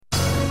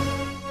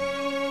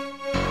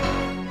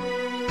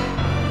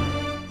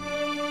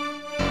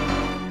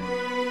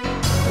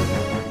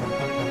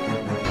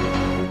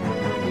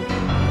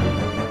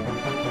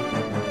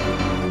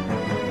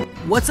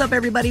What's up,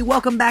 everybody?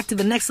 Welcome back to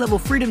the Next Level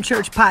Freedom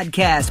Church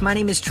podcast. My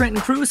name is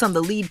Trenton Cruz. I'm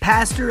the lead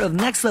pastor of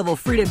Next Level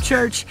Freedom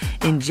Church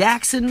in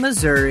Jackson,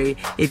 Missouri.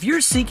 If you're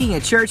seeking a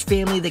church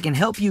family that can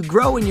help you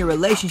grow in your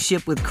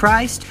relationship with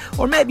Christ,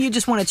 or maybe you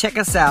just want to check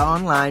us out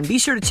online, be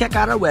sure to check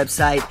out our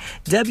website,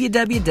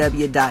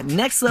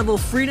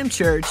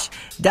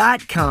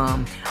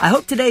 www.nextlevelfreedomchurch.com. I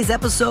hope today's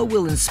episode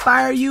will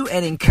inspire you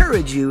and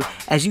encourage you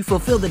as you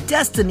fulfill the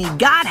destiny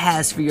God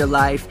has for your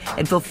life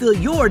and fulfill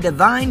your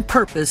divine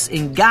purpose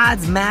in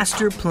God's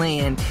master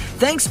plan.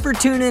 Thanks for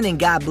tuning in, and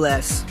God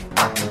bless.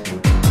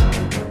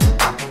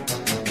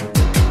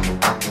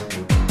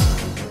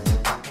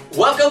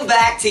 Welcome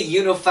back to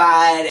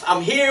Unified.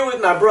 I'm here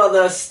with my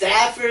brother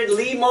Stafford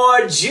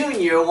Lemore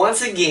Jr.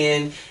 once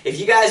again. If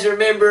you guys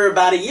remember,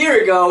 about a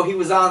year ago, he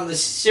was on the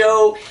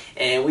show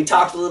and we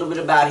talked a little bit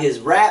about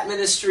his rap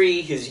ministry,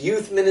 his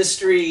youth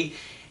ministry,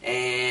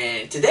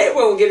 and today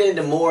we're going to get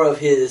into more of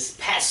his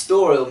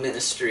pastoral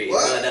ministry.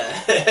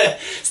 But,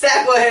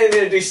 Staff, go ahead and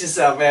introduce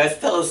yourself, man.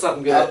 Tell us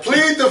something good. I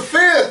plead the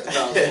fifth.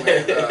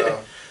 No,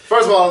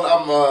 first of all,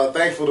 I'm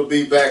thankful to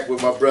be back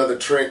with my brother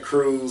Trent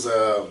Cruz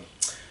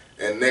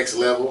and Next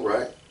Level,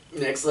 right?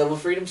 Next Level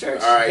Freedom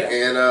Church. All right,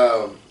 yeah. And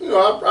I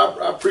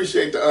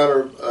appreciate the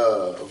honor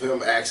of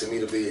him asking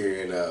me to be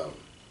here, and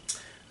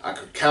I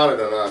could count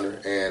it an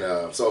honor,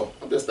 and so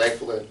I'm just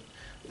thankful and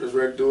I'm just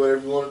ready to do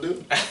whatever you want to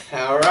do.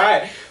 All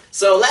right.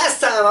 So last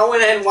time I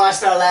went ahead and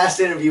watched our last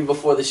interview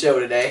before the show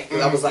today.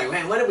 I was like,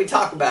 man, what did we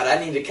talk about? I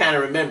need to kind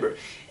of remember.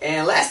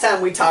 And last time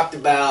we talked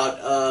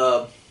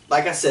about,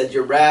 like I said,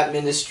 your rap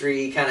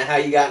ministry, kind of how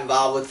you got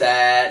involved with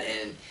that,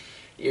 and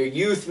your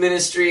youth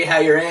ministry, how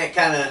your aunt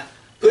kind of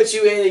put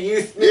you in a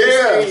youth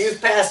ministry,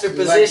 youth pastor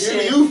position.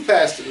 Like you're youth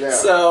pastor now.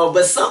 So,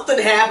 but something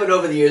happened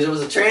over the years. There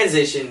was a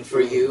transition for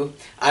you.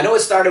 I know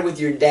it started with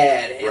your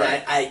dad, and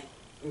right. I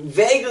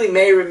vaguely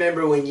may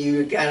remember when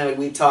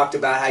we talked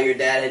about how your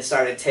dad had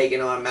started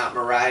taking on Mount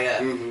Moriah,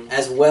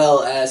 as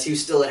well as he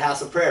was still at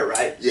House of Prayer,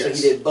 right? Yes. So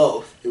he did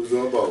both. He was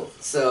doing both.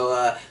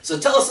 So, so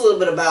tell us a little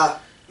bit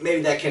about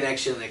maybe that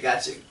connection that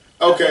got you.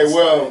 Okay,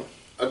 well,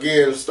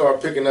 again,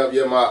 start picking up.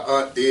 Yeah, my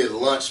aunt did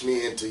launch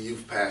me into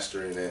youth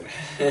pastoring, and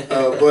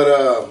I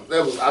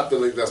feel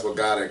like that's what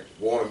God had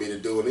wanted me to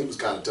do, and He was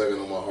kind of tugging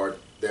on my heart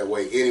that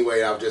way.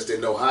 Anyway, I just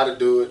didn't know how to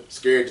do it,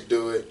 scared to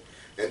do it,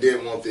 and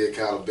didn't want the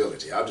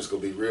accountability. I'm just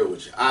gonna be real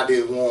with you. I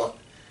didn't want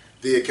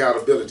the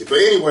accountability. But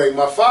anyway,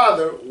 my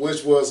father,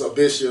 which was a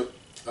bishop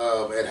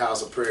at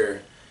House of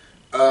Prayer,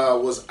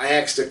 was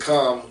asked to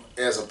come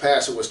as a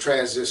pastor was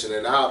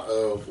transitioning out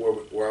of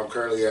where I'm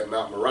currently at,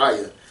 Mount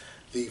Moriah.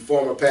 The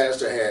former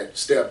pastor had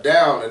stepped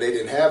down, and they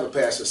didn't have a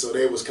pastor, so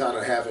they was kind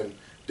of having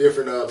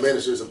different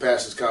ministers and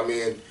pastors come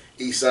in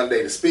each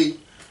Sunday to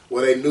speak.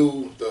 Well, they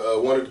knew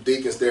one of the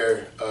deacons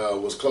there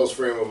was close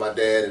friend with my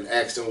dad, and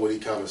asked him would he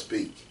come and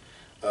speak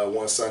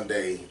one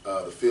Sunday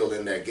to fill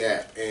in that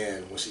gap.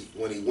 And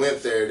when he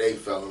went there, they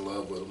fell in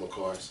love with him, of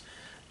course.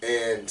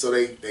 And so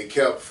they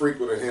kept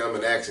frequenting him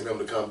and asking him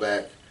to come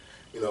back,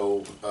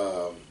 more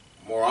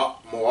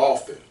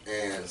often.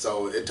 And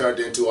so it turned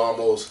into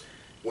almost,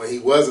 when he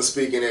wasn't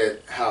speaking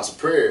at House of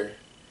Prayer,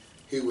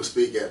 he would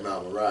speak at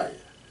Mount Moriah.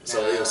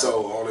 So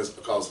on his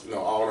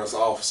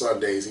off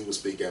Sundays, he would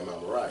speak at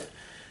Mount Moriah.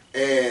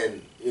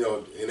 And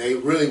and they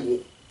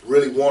really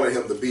wanted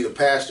him to be the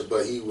pastor,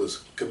 but he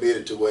was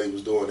committed to what he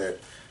was doing at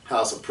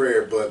House of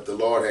Prayer. But the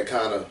Lord had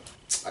kind of,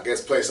 I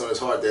guess, placed on his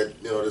heart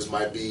that this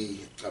might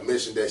be a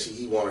mission that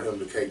he wanted him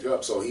to take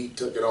up. So he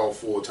took it on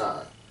full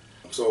time.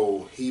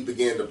 So he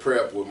began to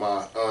prep with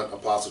my aunt,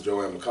 Apostle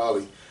Joanne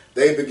McCauley.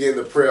 They began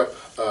to prep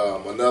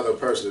another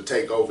person to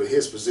take over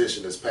his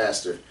position as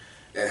pastor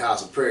at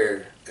House of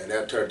Prayer, and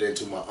that turned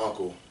into my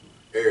uncle,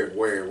 Eric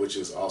Ware, which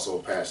is also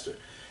a pastor.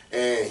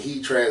 And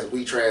we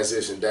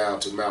transitioned down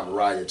to Mount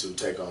Moriah to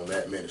take on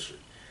that ministry.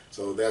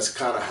 So that's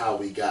kind of how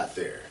we got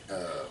there.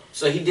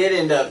 So he did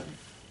end up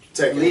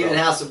leaving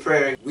House of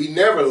Prayer. We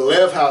never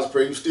left House of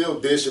Prayer. We were still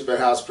bishop at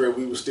House of Prayer.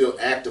 We were still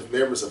active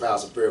members of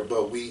House of Prayer,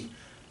 but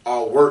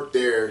our work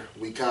there,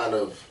 we kind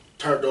of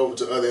turned over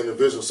to other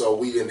individuals, so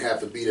we didn't have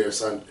to be there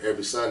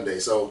every Sunday.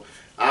 So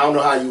I don't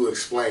know how you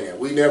explain that.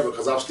 We never,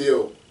 because House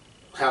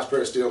of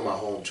Prayer is still my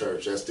home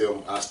church.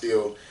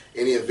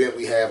 Any event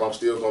we have, I'm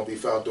still going to be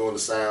found doing the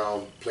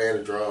sound, playing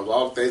the drums,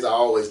 all the things I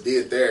always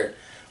did there.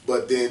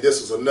 But then this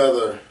was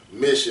another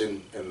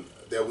mission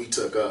that he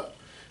took up,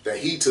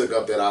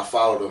 that I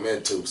followed him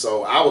into.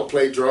 So I would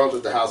play drums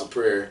at the House of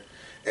Prayer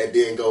and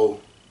then go,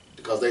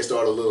 because they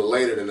started a little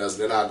later than us,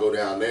 then I'd go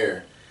down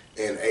there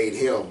and aid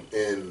him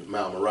in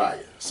Mount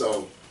Moriah.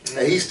 So,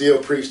 and he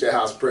still preached at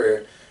House of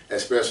Prayer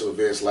at special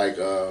events like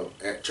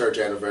at church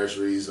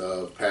anniversaries,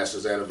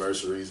 pastors'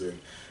 anniversaries, and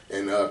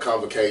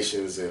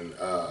convocations and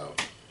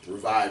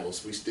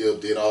revivals. We still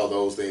did all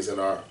those things in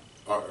our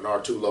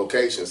two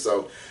locations.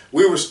 So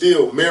we were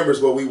still members,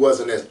 but we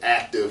wasn't as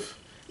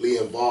actively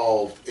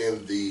involved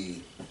in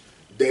the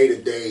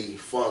day-to-day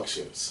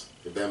functions,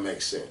 if that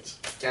makes sense.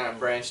 Kind of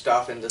branched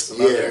off into some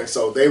other... Yeah,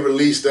 so they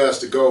released us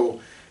to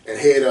go and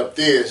head up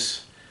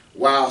this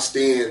while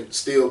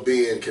still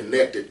being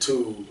connected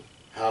to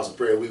House of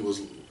Prayer. We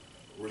was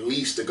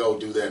released to go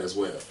do that as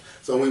well.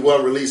 So we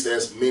weren't released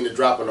as meaning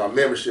dropping our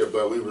membership,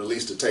 but we were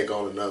released to take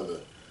on another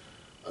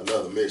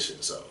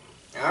mission. So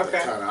Okay.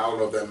 Kinda, I don't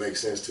know if that makes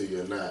sense to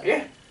you or not.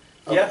 Yeah.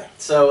 Okay. Yep.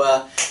 So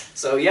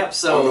yep.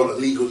 I don't know So.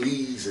 the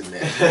legalese in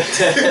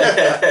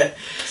that.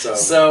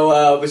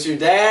 But your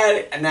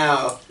dad.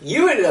 Now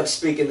you ended up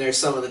speaking there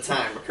some of the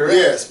time, correct?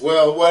 Yes.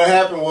 Well, what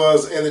happened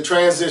was in the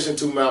transition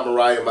to Mount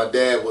Moriah, my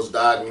dad was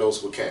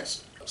diagnosed with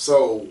cancer.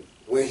 So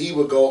when he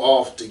would go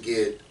off to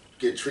get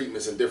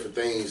treatments and different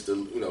things,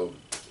 to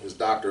his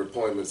doctor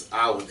appointments,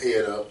 I would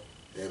head up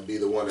and be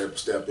the one that would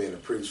step in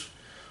and preach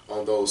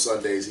on those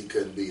Sundays he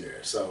couldn't be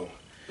there. So,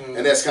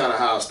 and that's kind of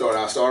how I started.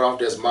 I started off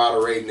just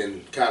moderating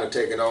and kind of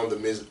taking on the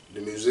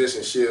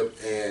musicianship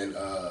and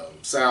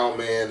sound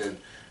man and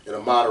a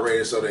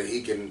moderator so that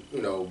he can,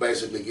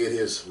 basically get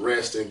his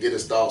rest and get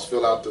his thoughts,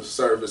 fill out the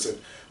service, and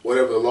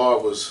whatever the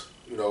Lord was,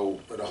 and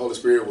the Holy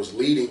Spirit was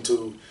leading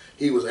to,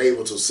 he was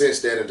able to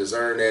sense that and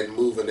discern that and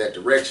move in that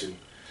direction.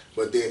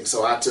 But then,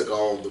 so I took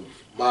on the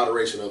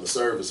moderation of the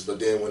service. But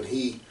then when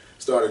he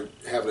started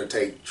having to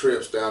take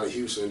trips down to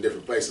Houston and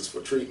different places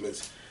for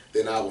treatments,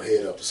 then I would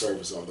head up the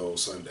service on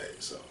those Sundays.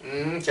 So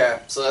Okay,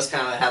 so that's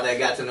kind of how they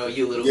got to know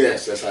you a little bit.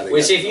 yes, that's how they.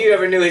 Which, got if to you know.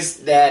 ever knew his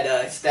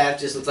dad, Staff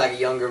just looks like a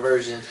younger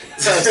version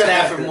of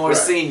Stafford Moore Right.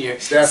 Senior.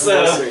 Stafford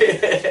Moore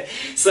Senior.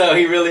 So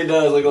he really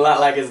does look a lot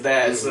like his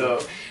dad.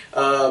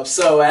 Mm-hmm.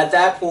 So at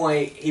that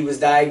point, he was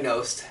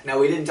diagnosed. Now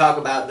we didn't talk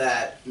about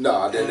that. No,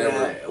 I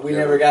didn't. We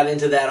never got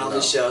into that on No.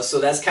 the show. So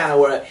that's kind of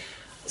where.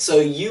 So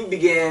you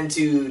began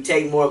to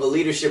take more of a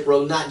leadership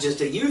role, not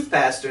just a youth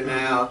pastor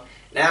now.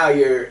 Now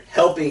you're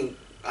helping,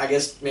 I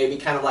guess, maybe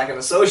kind of like an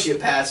associate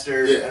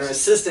pastor, Yes. or an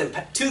assistant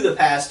to the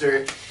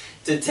pastor,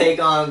 to take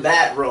on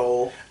that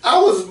role. I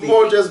was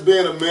more just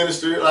being a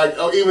minister. Like,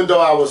 even though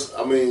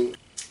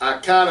I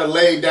kind of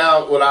laid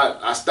down. Well,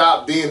 I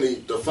stopped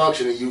being the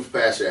functioning youth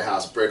pastor at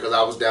House of Prayer because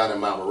I was down in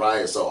Mount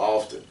Moriah so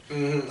often.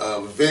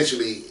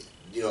 Eventually,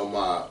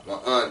 my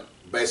aunt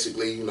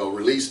basically,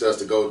 released us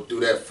to go do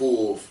that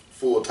full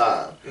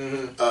time.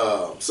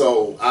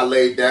 So I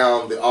laid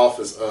down the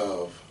office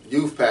of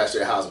youth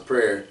pastor at House of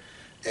Prayer,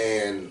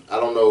 and I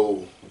don't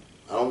know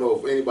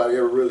if anybody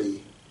ever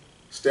really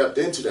stepped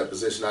into that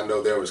position. I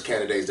know there was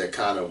candidates that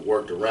kind of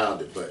worked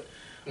around it, but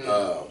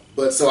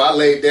so I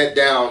laid that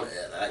down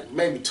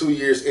maybe 2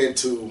 years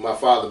into my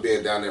father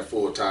being down there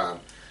full time.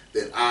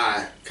 Then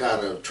I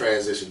kind of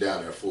transitioned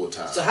down there full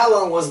time. So how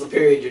long was the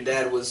period your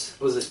dad was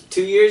it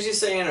 2 years you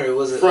saying, or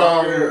was it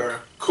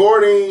longer?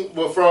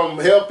 Or? From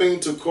helping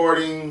to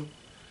courting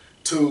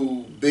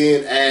to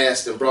being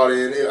asked and brought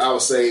in, I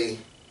would say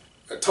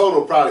a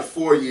total of probably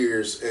 4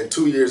 years and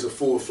 2 years of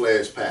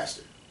full-fledged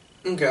pastor.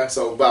 Okay.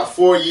 So about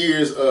 4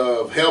 years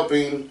of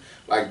helping,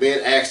 like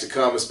being asked to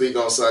come and speak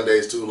on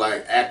Sundays, to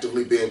like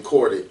actively being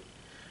courted,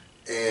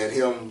 and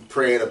him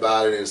praying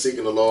about it and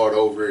seeking the Lord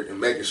over it and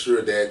making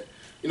sure that,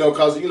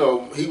 because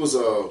he was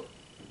a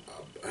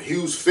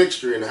huge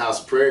fixture in the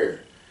House of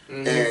Prayer,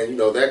 and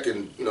that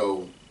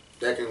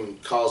can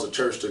cause a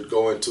church to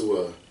go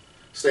into a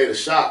state of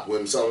shock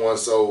when someone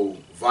so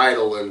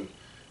vital and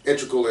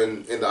integral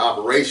in the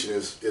operation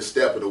is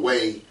stepping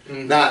away,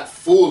 not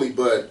fully,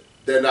 but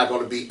they're not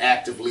going to be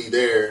actively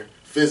there,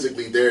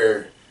 physically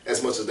there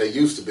as much as they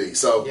used to be.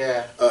 So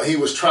he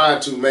was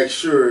trying to make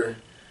sure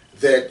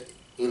that,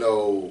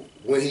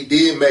 when he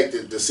did make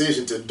the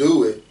decision to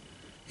do it,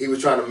 he was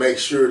trying to make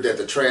sure that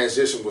the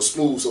transition was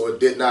smooth so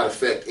it did not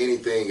affect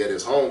anything at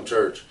his home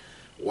church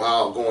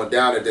while going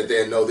down it, that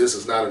they know this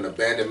is not an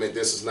abandonment,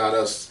 this is not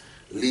us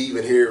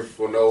leaving here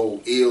for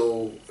no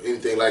ill,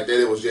 anything like that.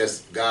 It was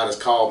just, God has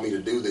called me to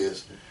do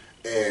this.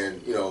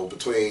 And,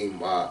 between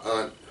my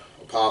aunt,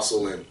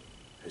 Apostle, and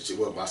I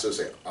should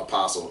say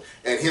Apostle,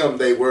 and him,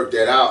 they worked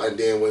that out. And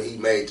then when he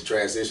made the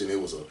transition,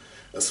 it was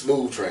a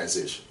smooth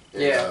transition.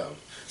 And,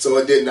 so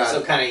it did not.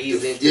 So kind of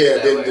eased into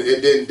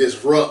it didn't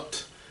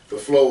disrupt the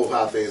flow of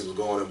how things was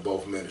going in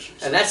both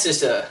ministries. And that's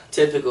just a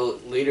typical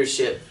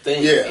leadership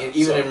thing,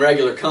 even in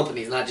regular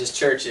companies, not just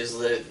churches.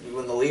 That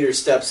when the leader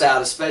steps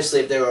out,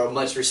 especially if they were a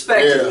much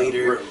respected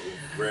leader,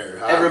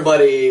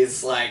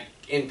 everybody's like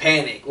in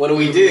panic. What do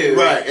we do?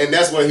 Right, and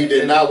that's what he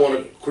did not want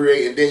to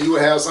create. And then you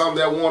would have some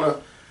that want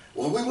to,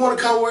 we want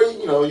to come where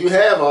you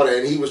have all that,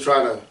 and he was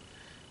trying to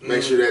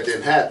make sure that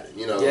didn't happen.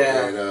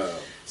 And,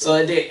 so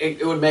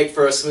it would make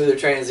for a smoother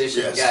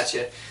transition. Yes.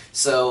 Gotcha.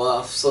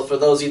 So for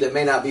those of you that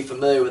may not be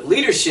familiar with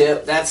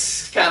leadership,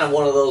 that's kind of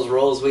one of those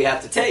roles we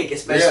have to take,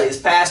 especially as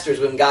pastors,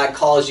 when God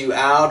calls you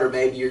out, or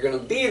maybe you're going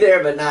to be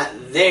there but not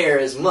there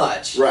as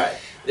much. Right.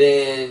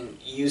 Then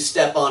you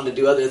step on to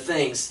do other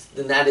things.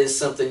 Then that is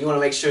something you want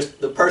to make sure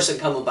the person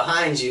coming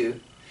behind you.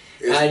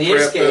 Now in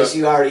his case,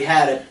 you already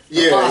had it.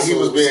 Yeah, he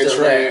was being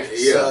trained.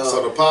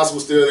 So the apostle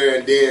was still there,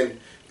 and then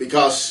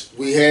because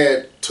we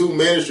had 2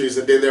 ministries,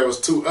 and then there was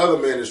 2 other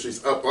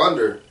ministries up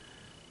under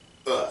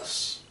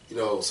us.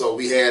 So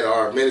we had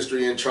our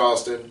ministry in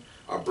Charleston,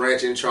 our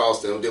branch in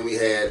Charleston. Then we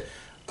had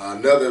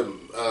another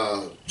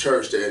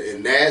church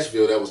in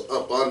Nashville that was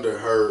up under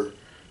her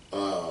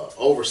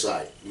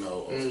oversight.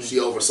 She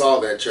oversaw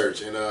that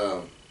church,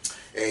 and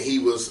he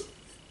was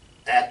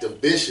active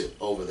bishop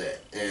over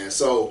that. And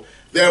so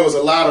there was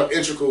a lot of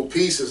integral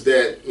pieces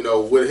that,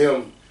 with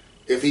him,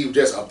 if he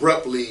just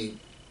abruptly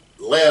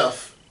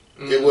left,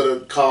 it would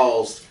have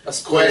caused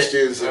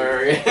questions.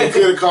 It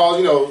could have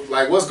caused,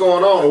 like, what's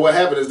going on or what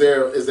happened? Is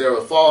there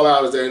a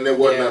fallout? And there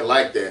wasn't nothing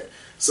like that.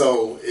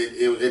 So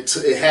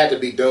it had to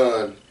be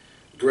done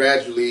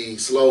gradually,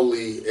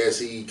 slowly, as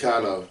he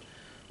kind of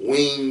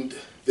weaned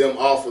them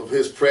off of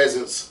his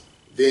presence,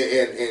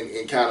 then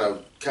and kind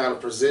of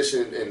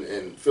positioned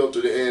and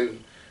filtered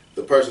in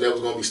the person that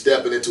was going to be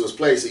stepping into his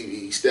place.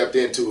 He stepped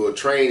into a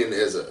training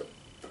as a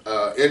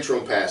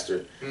interim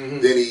pastor.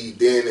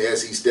 Then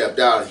as he stepped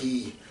out,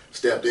 he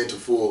stepped into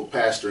full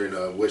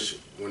pastoring, which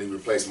when he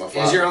replaced my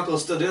father. Is your uncle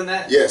still doing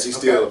that? Yes, he's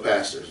still a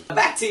pastor.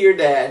 Back to your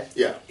dad.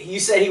 Yeah.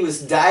 You said he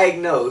was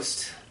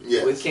diagnosed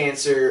with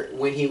cancer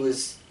when he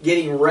was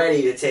getting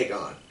ready to take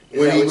on.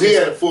 When he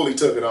had fully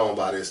took it on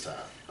by this time.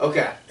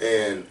 Okay.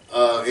 And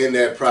in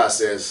that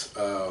process,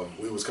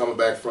 we was coming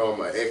back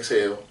from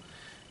exhale,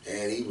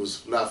 and he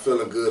was not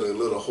feeling good and a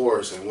little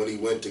hoarse. And when he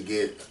went to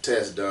get a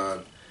test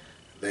done,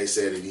 they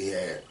said that he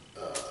had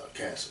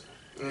cancer.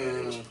 And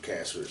it was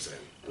cancerous.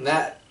 And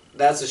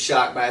that's a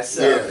shock by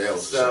itself. Yeah, that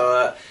was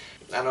so.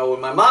 I know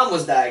when my mom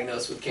was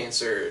diagnosed with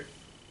cancer,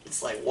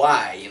 it's like,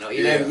 why? You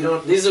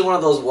don't. These are one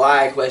of those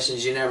why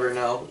questions. You never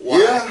know why.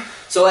 Yeah.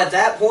 So at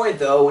that point,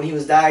 though, when he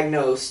was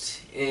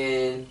diagnosed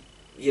and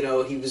he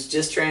was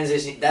just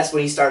transitioning, that's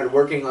when he started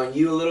working on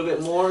you a little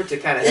bit more to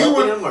kind of help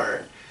him,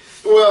 or.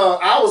 Well,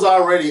 I was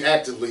already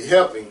actively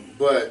helping,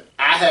 but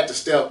I had to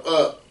step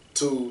up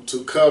to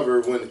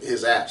cover when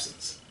his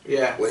absence.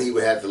 Yeah. When he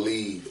would have to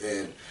leave.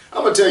 And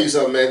I'm gonna tell you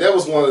something, man. That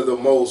was one of the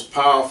most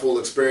powerful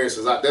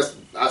experiences. I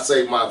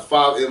say my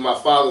father in my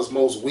father's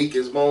most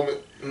weakest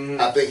moment.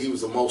 I think he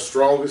was the most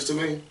strongest to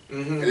me.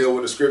 And then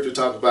when the scripture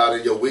talks about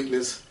in your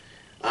weakness,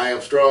 I am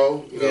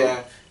strong.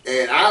 Yeah.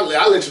 And I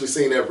literally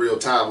seen that real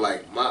time.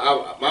 Like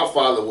my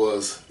father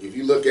was. If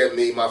you look at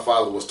me, my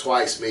father was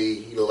twice me.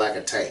 He looked like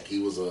a tank. He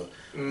was a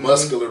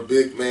muscular,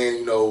 big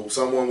man.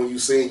 Someone when you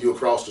seen you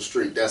across the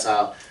street. That's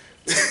how.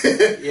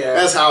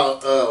 That's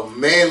how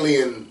manly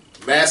and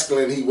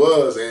masculine he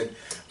was. And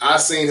I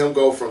seen him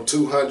go from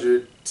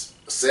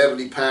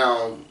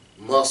 270-pound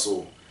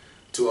muscle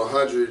to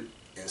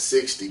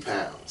 160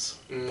 pounds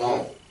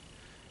bone.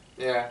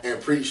 Yeah.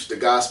 And preach the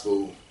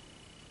gospel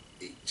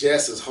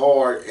just as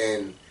hard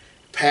and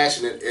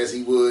passionate as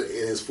he would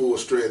in his full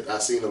strength. I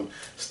seen him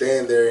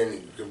stand there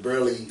and could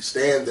barely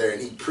stand there,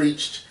 and he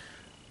preached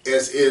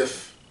as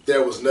if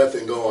there was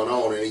nothing going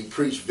on, and he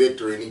preached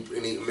victory. And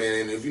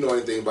and if you know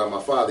anything about my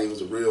father, he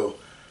was a real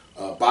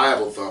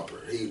Bible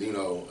thumper. He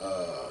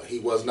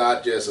was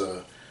not just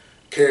a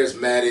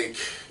charismatic,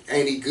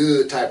 ain't he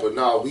good type of.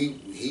 No,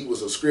 he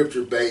was a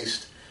scripture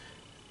based,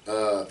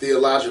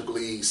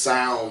 theologically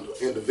sound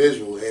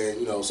individual,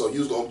 and so you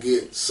was gonna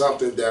get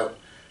something that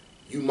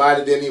you might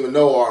have didn't even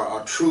know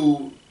are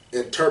true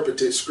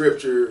interpreted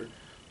scripture,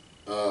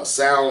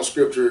 sound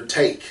scripture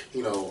take,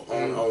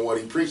 on what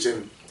he preached.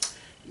 And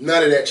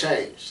none of that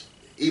changed,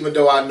 even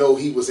though I know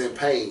he was in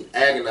pain,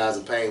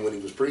 agonizing pain when he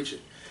was preaching.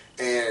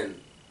 And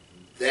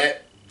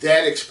that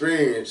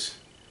experience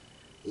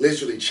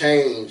literally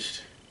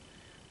changed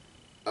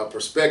a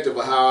perspective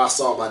of how I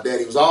saw my dad.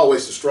 He was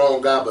always a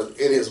strong guy, but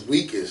in his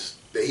weakest,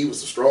 that he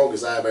was the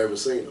strongest I've ever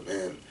seen him.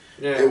 And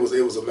it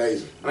was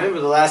amazing. I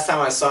remember the last time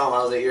I saw him,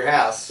 I was at your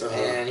house,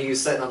 and he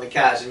was sitting on the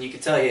couch, and you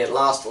could tell he had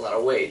lost a lot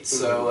of weight.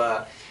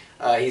 So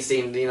he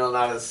seemed,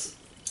 not as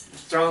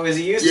strong as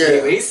he used to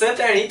be. But he sat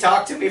there and he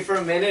talked to me for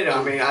a minute.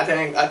 I mean, I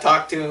think I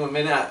talked to him a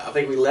minute. I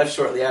think we left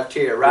shortly after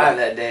he arrived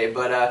that day.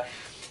 But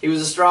he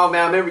was a strong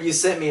man. I remember you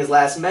sent me his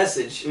last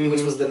message,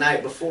 which was the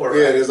night before. Right?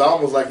 Yeah, it's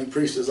almost like he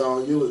preached his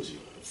own eulogy.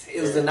 It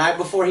was the night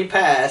before he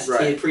passed.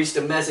 Right. He had preached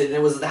a message, and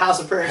it was at the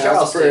House of Prayer in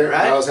Charleston,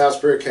 right? That was House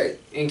of Prayer Cape.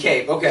 In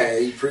Cape, okay.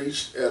 And he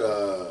preached at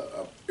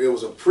it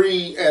was a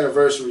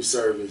pre-anniversary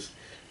service,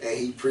 and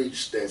he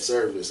preached that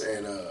service,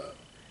 and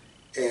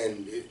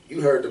you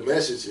heard the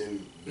message,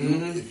 and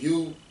if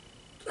you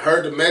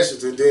heard the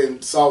message and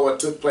then saw what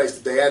took place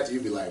the day after,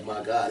 you'd be like,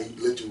 my God, he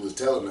literally was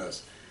telling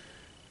us,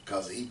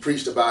 because he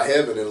preached about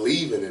heaven and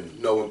leaving,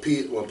 and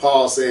when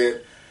Paul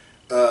said,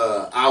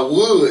 I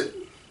would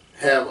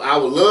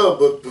love,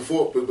 but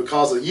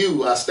because of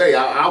you, I stay.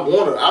 I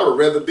would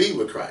rather be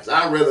with Christ.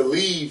 I'd rather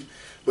leave,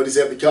 but he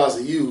said, because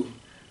of you,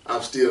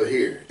 I'm still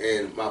here.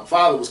 And my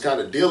father was kind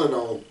of dealing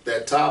on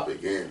that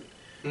topic and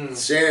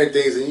sharing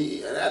things,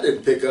 and I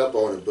didn't pick up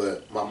on it,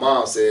 but my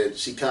mom said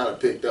she kind of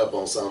picked up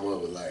on some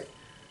of it, like,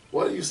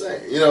 what are you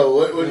saying?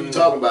 What are you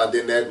talking about?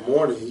 Then that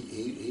morning,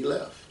 he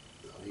left.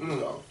 He was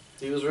gone.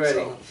 He was ready.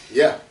 So,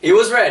 yeah. He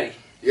was ready.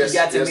 Yes, he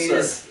got to meet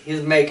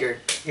his maker,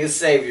 his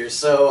savior.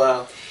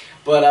 So,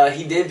 but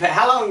he did.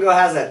 How long ago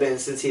has that been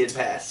since he had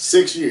passed?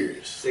 6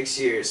 years. 6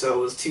 years. So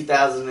it was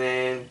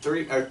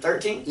 2003 or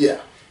 13. Yeah.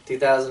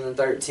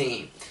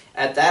 2013.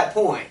 At that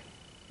point,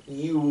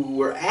 you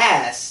were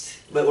asked,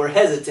 but were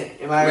hesitant.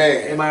 Am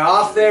I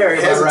off there? Or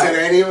hesitant am I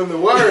right? Ain't even the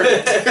word.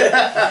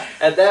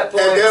 At that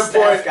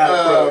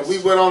point, we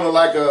went on to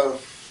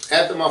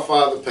after my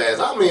father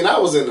passed, I mean,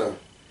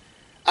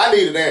 I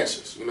needed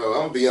answers. I'm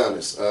gonna be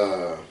honest.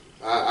 I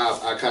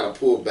kind of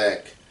pulled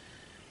back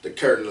the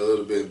curtain a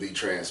little bit and be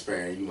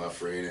transparent, you my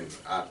friend, and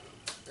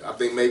I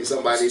think maybe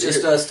somebody it's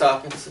just us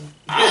talking. So.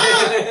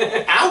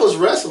 I was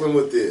wrestling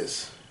with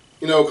this,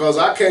 because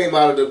I came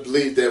out of the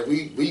belief that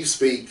we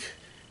speak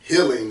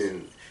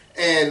healing,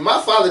 and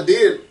my father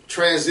did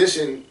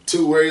transition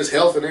to where his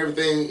health and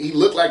everything, he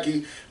looked like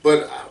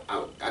but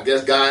I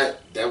guess God,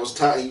 that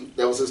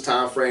was his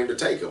time frame to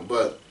take him.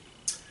 But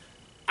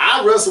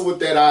I wrestled with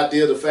that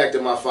idea, the fact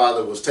that my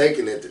father was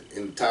taking it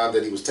in the time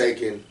that he was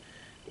taking,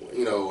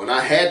 and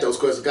I had those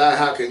questions. God,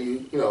 how can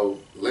you,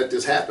 let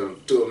this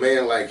happen to a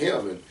man like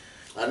him? And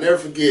I never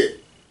forget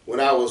when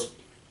I was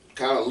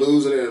kind of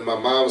losing it and my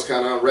mind was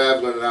kind of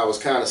unraveling and I was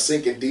kind of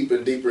sinking deeper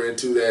and deeper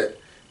into that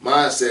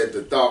mindset,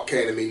 the thought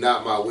came to me,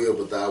 not my will,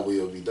 but thy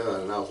will be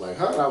done. And I was like,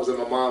 I was in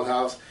my mom's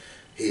house.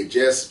 He had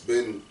just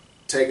been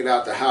taken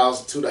out the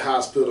house to the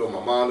hospital.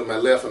 My mom to my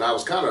left, and I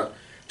was kind of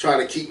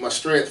trying to keep my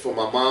strength for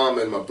my mom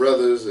and my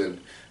brothers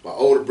and my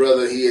older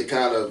brother. He had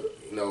kind of,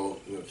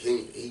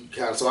 he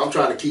kind of. So I'm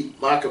trying to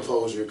keep my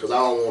composure because I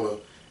don't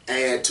want to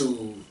add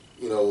to,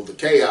 the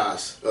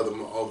chaos of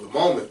the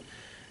moment.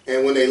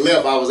 And when they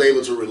left, I was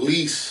able to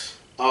release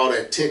all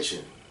that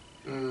tension.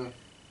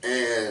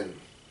 And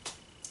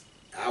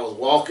I was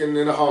walking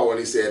in the hall and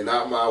he said,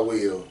 "Not my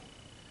will,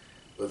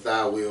 but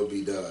thy will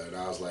be done." And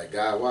I was like,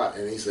 "God, why?"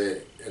 And he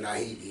said, and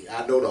I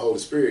know the Holy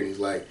Spirit. And he's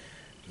like,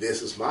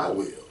 "This is my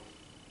will."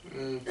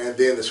 And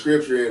then the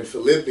scripture in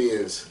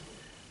Philippians,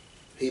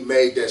 he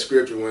made that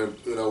scripture when,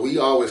 we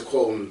always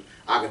quoting,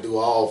 "I can do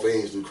all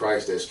things through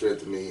Christ that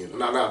strengthened me."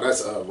 No,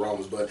 that's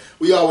Romans. But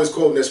we always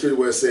quoting that scripture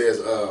where it says,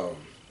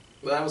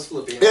 well, that was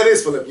Philippians. That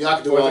is Philippians. I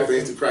can do all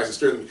things through Christ that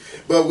strengthened me.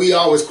 But we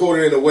always quote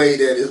it in a way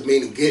that is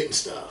meaning getting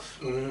stuff.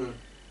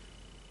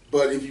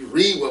 But if you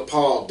read what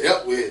Paul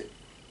dealt with,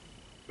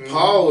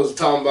 Paul was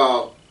talking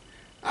about,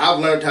 I've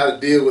learned how to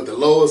deal with the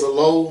lowest of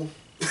low.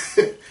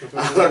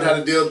 I learned how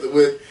to deal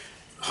with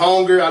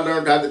hunger. I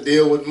learned how to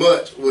deal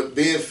with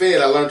being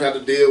fed. I learned how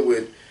to deal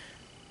with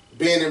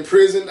being in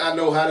prison. I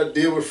know how to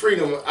deal with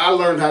freedom. I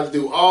learned how to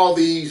do all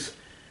these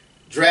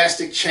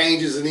drastic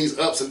changes and these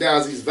ups and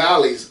downs, these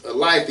valleys of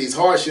life, these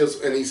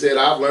hardships. And he said,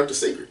 I've learned the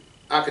secret.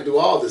 I can do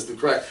all this through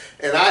Christ.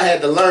 And I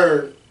had to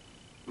learn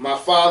my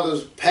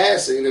father's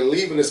passing and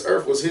leaving this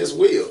earth was his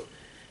will.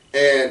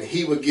 And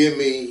he would give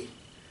me,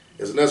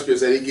 as another scripture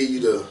said, he'd give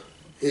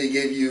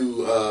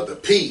you the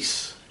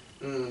peace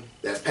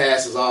that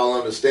passes all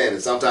understanding.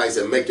 Sometimes he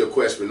said, make your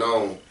quest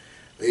known.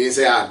 He didn't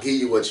say, I'll give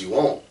you what you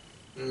want.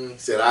 He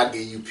said, I'll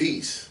give you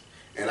peace.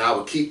 And I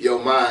will keep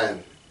your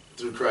mind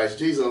through Christ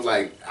Jesus. I was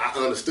like, I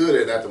understood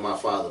it after my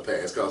father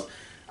passed because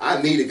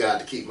I needed God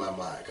to keep my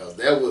mind because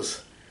that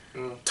was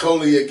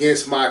totally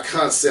against my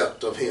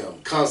concept of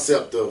him,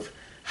 concept of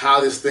how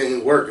this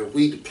thing worked. If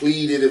we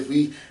plead it, if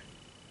we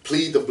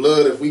plead the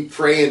blood, if we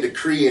pray and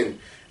decree and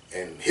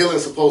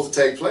healing's supposed to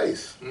take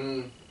place.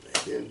 And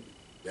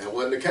that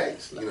wasn't the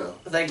case,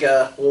 I think,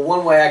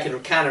 one way I can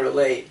kind of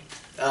relate,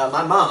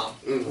 my mom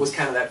was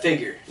kind of that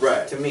figure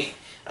to me.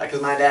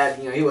 Because my dad,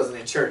 he wasn't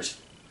in church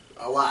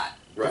a lot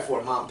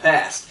before mom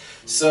passed.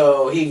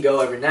 So he'd go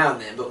every now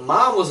and then. But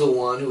mom was the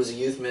one who was a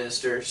youth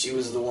minister. She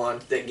was the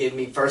one that gave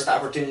me first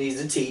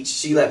opportunities to teach.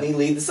 She let me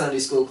lead the Sunday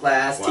school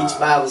class, teach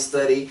Bible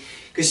study.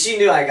 Because she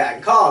knew I had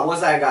gotten called.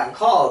 Once I had gotten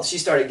called, she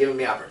started giving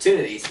me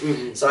opportunities.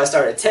 So I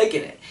started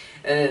taking it.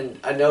 And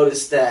I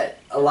noticed that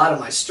a lot of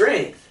my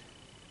strength,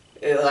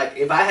 like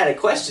if I had a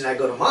question, I'd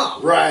go to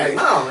mom. Like,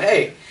 Mom,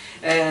 hey.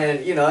 And,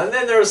 and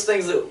then there was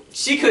things that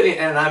she couldn't,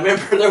 and I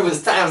remember there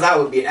was times I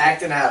would be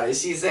acting out, and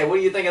she'd say, what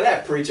do you think of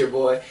that, preacher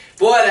boy?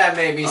 Boy, that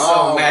made me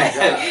so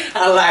mad.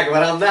 I like it,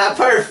 but I'm not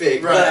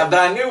perfect. But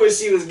I knew what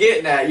she was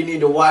getting at. You need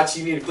to watch,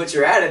 you need to put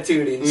your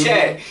attitude in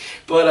check.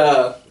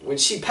 But when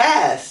she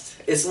passed,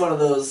 it's one of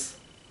those,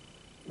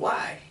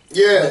 why?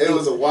 Yeah, it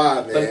was a why,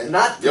 man. But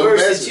not the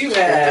verse that you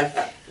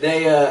had.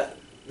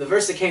 The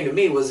verse that came to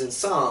me was in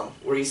Psalm,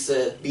 where he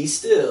said, be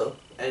still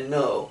and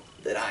know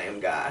that I am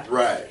God.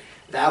 Right.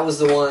 That was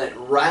the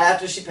one, right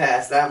after she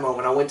passed, that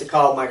moment, I went to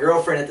call my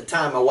girlfriend at the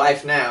time, my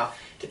wife now,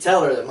 to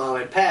tell her that mom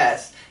had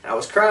passed. And I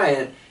was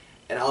crying,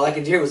 and all I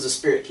could hear was the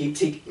Spirit keep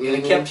teaching. And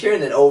I kept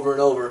hearing that over and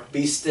over,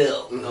 be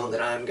still, know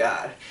that I am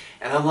God.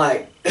 And I'm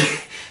like,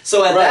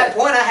 so at that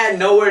point, I had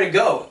nowhere to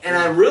go. And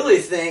I really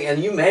think,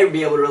 and you may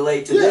be able to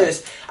relate to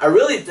this, I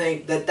really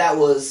think that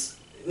was,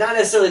 not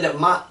necessarily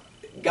that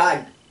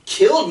God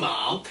killed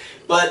mom,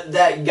 but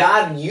that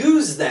God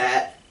used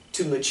that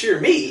to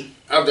mature me.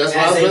 That's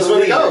why I was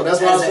going to go. That's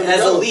why I was going to go.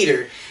 As a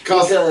leader.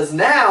 Because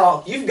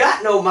now you've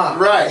got no mom.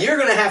 Right. You're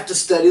going to have to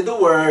study the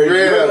word. Yeah.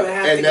 You're going to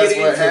have and to that's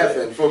get what into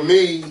happened. it. For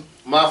me,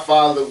 my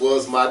father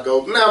was my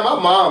go. Now, my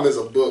mom is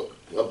a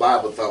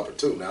Bible thumper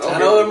too. Now, I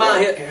know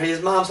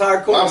his mom's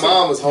hardcore. My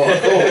mom was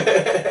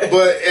hardcore.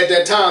 But at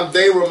that time,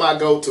 they were my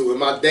go-to. And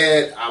my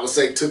dad, I would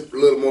say, took a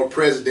little more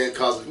precedent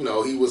because,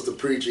 he was the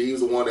preacher. He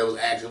was the one that was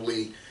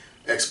actively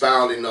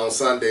expounding on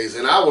Sundays.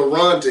 And I would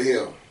run to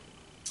him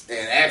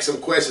and ask him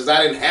questions.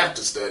 I didn't have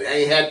to study. I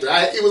ain't had to.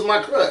 It was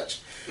my crutch.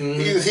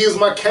 He was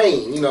my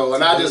cane, you know,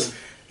 and I just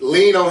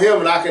lean on him,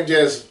 and I can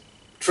just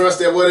trust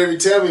that whatever he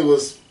tell me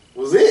was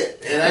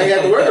it, and I ain't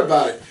got to worry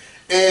about it.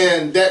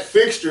 And that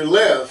fixture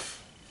left,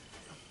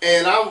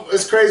 and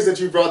it's crazy that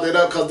you brought that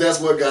up, because that's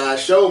what God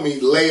showed me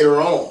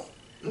later on.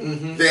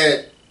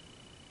 That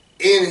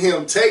in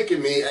him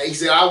taking me, he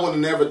said I would have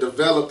never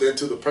developed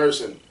into the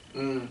person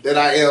that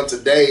I am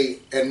today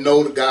and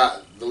know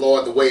the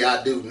Lord the way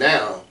I do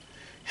now,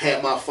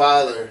 had my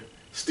father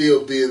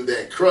still being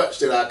that crutch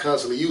that I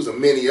constantly use, and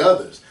many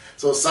others.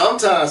 So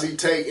sometimes he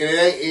take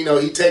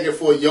it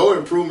for your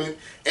improvement,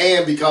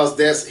 and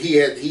because he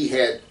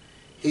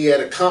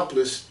had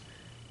accomplished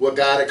what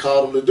God had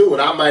called him to do.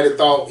 And I might have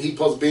thought he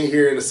supposed to be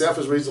here in the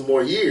selfish reason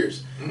more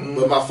years.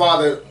 But my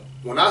father,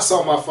 when I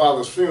saw my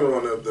father's funeral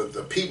and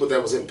the people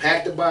that was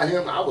impacted by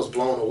him, I was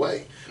blown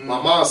away.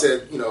 My mom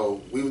said, you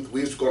know, we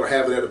was going to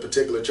have it at a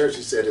particular church.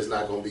 She said it's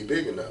not going to be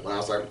big enough. And I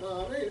was like,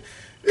 oh, man,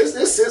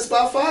 this sits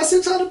about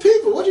 500-600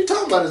 people. What are you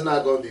talking about? It's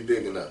not going to be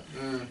big enough.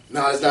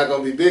 No, it's not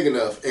going to be big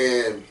enough.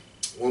 And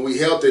when we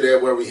held it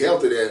at where we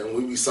held it at, and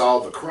when we saw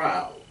the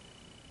crowd,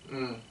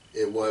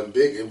 it wasn't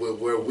big.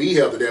 Where we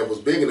held it at was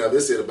big enough.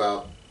 It said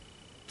about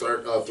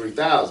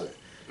 3,000,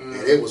 and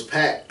it was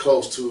packed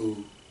close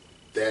to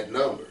that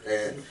number.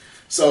 And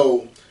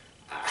so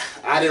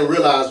I didn't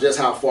realize just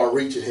how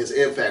far-reaching his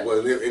impact was,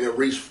 and it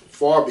reached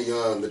far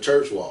beyond the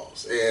church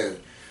walls. And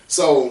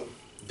so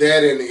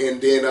that,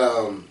 and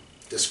then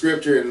the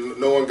scripture and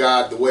knowing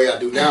God the way I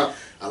do now,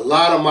 a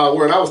lot of my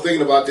word. I was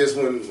thinking about this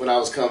when I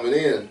was coming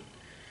in.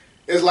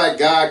 It's like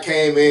God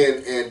came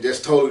in and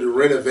just totally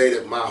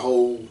renovated my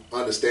whole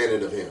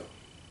understanding of him.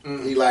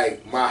 He,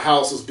 like, my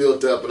house was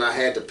built up, and I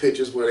had the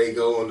pictures where they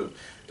go and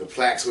the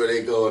plaques where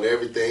they go and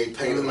everything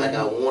painted like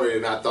I wanted,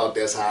 and I thought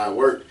that's how it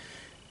worked.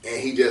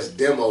 And he just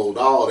demoed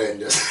all that and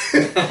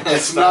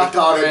just knocked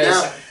all that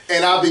down.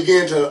 And I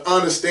began to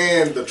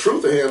understand the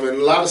truth of him, and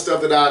a lot of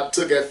stuff that I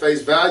took at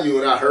face value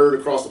and I heard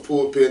across the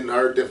pulpit and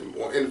heard different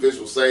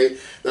individuals say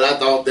that I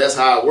thought that's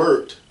how it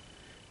worked.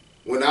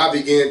 When I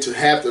began to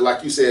have to,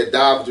 like you said,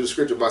 dive into the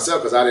scripture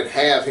myself, because I didn't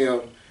have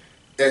him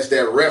as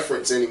that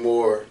reference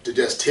anymore to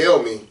just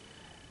tell me,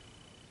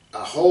 a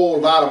whole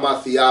lot of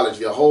my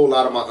theology, a whole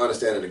lot of my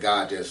understanding of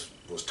God just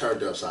was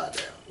turned upside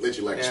down.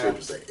 Literally, like the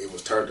scripture say, it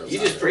was turned upside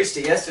down. You just preached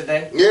it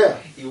yesterday. Yeah.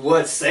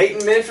 What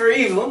Satan meant for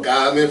evil,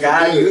 God meant for good.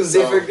 God used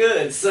it for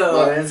good.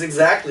 So that's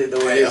exactly the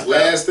way. His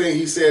last thing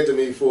he said to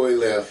me before he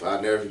left,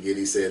 I'll never forget,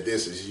 he said,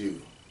 "This is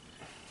you."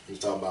 He was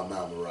talking about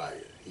Mount Moriah.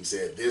 He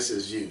said, "This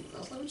is you." I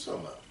was like, "What you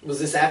talking about?" Was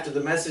this after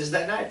the message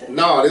that night then?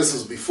 No, this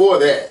was before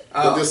that.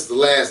 But this is the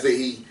last thing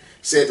he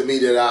said to me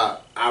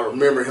that I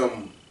remember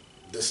him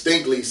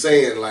distinctly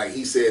saying, like,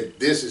 he said,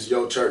 "This is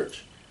your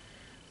church."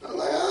 I'm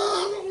like, I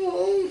don't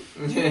know.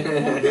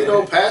 Be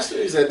no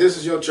pastor. He said, "This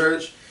is your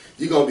church.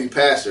 You're going to be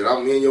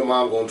pastored. Me and your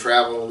mom going to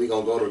travel. We're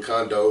going to go to the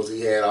condos."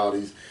 He had all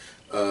these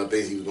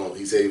things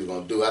he said he was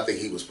going to do. I think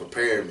he was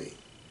preparing me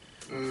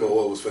for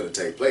what was going to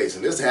take place.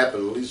 And this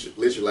happened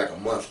literally like a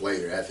month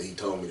later after he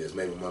told me this,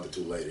 maybe a month or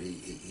two later.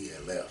 He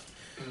had left.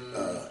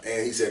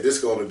 And he said, "This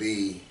is going to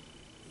be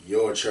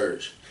your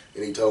church."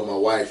 And he told my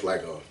wife,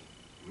 like,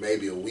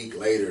 maybe a week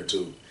later or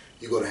two,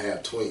 "You're going to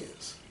have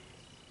twins."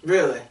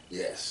 Really?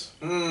 Yes.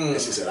 And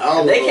she said, "I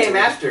don't." They came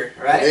after,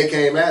 right? They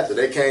came after.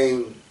 They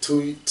came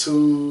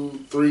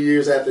 2-3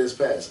 years after his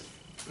passing.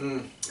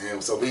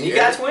 And so we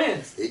got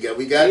twins.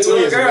 We got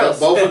twins. Girls.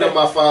 Both of them,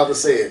 my father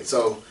said.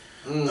 So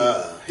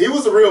he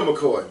was the real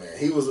McCoy, man.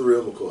 He was the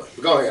real McCoy.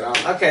 But go ahead.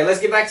 Okay, let's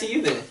get back to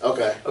you then.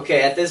 Okay.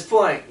 Okay, at this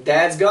point,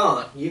 Dad's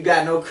gone. You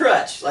got no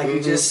crutch, like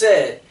you just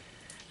said.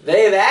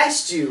 They've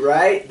asked you,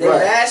 right? They've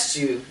asked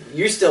you.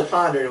 You're still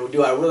pondering,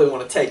 do I really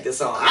want to take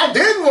this on? I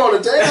didn't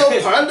want to take no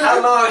pondering.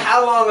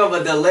 How long of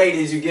a delay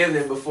did you give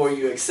them before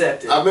you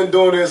accepted? I've been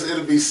doing this.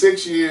 It'll be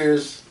 6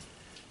 years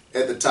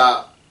at the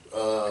top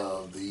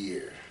of the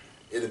year.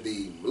 It'll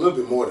be a little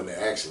bit more than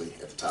that, actually,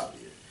 at the top of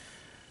the year.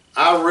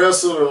 I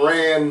wrestled and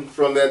ran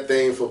from that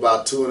thing for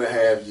about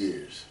 2.5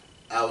 years.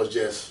 I was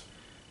just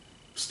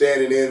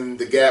standing in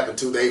the gap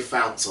until they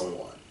found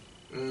someone.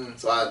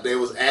 So they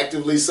was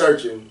actively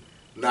searching.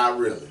 Not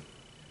really,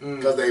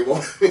 because they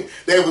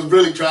was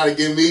really trying to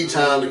give me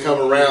time to come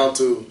around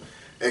to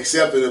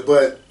accepting it.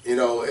 But you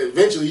know,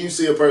 eventually you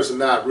see a person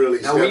not really.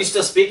 Now, were you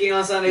still speaking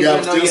on Sundays? Yeah, I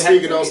was still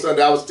speaking on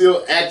Sunday. I was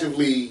still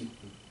actively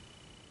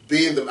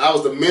I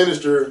was the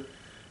minister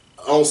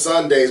on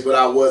Sundays, but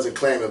I wasn't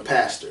claiming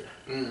pastor.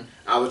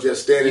 I was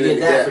just standing in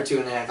the gap. You did that for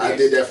 2.5 years. I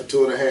did that for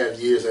 2.5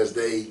 years as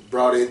they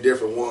brought in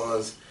different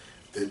ones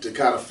to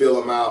kind of fill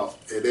them out.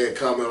 And they'd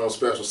come in on a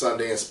special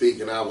Sunday and speak,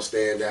 and I would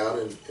stand down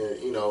and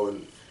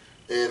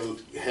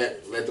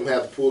let them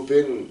have the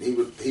pulpit, and he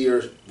would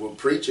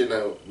preach,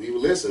 and we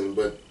would listen,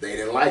 but they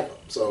didn't like him.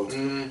 So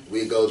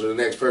we'd go to the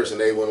next person,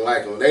 they wouldn't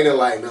like him. They didn't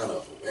like none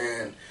of them.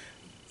 And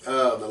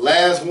the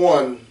last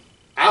one,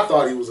 I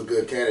thought he was a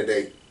good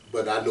candidate,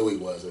 but I knew he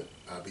wasn't,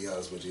 I'll be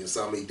honest with you. It's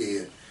something he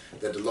did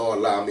that the Lord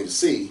allowed me to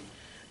see.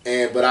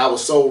 But I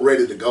was so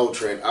ready to go,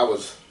 Trent. I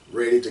was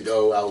ready to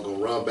go. I was going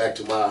to run back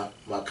to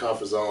my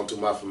comfort zone, to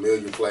my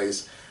familiar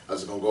place. I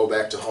was going to go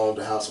back to home,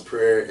 to House of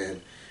Prayer,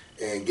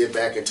 and get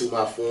back into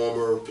my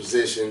former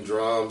position,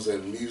 drums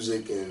and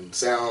music and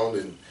sound,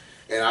 and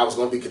I was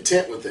going to be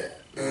content with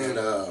that. And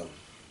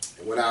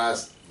when I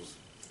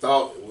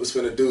thought was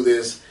going to do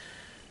this,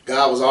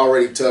 God was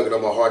already tugging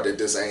on my heart that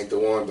this ain't the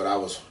one, but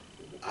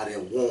I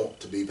didn't want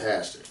to be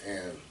pastor.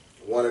 And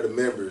one of the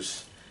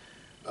members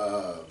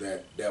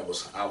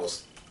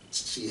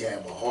she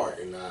had my heart,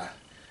 and I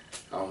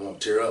don't want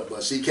to tear up,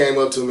 but she came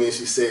up to me and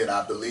she said,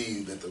 "I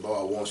believe that the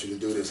Lord wants you to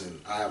do this." And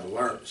I have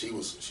learned. She's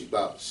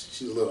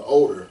a little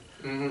older.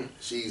 Mm-hmm.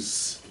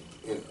 She's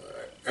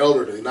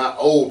elderly, not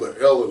old,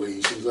 but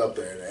elderly. She's up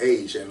there in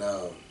age and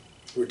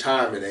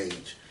retirement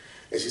age.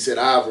 And she said,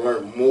 "I've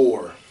learned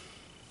more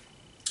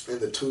in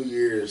the 2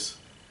 years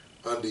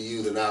under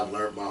you than I've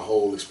learned my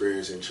whole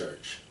experience in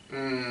church."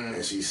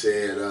 And she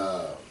said,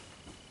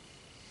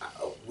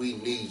 "We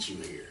need you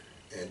here.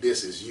 And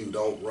this is you.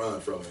 Don't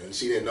run from it." And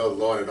she didn't know the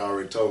Lord had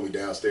already told me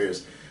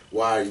downstairs,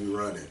 "Why are you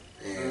running?"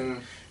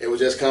 And it was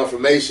just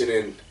confirmation.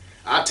 And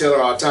I tell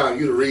her all the time,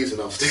 "You the reason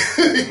I'm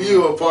still.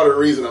 You are part of the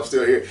reason I'm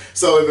still here."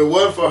 So if it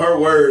wasn't for her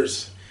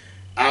words,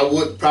 I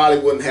probably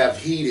wouldn't have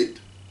heeded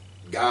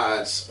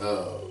God's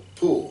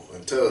pull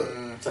and tug.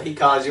 So he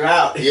calls you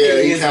out.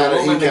 Yeah, he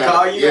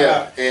call you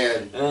out.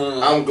 And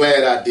I'm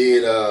glad I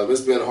did.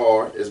 It's been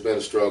hard. It's been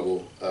a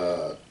struggle.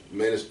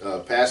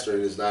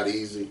 Pastoring is not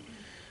easy.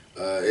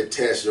 It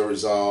tests your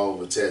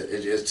resolve.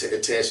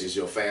 It tests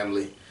your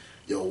family,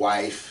 your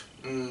wife.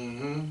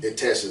 Mm-hmm. It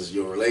tests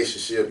your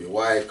relationship, your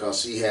wife,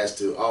 because she has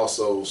to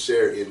also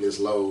share in this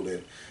load.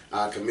 And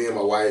I commend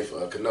my wife,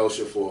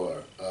 Kenosha,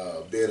 for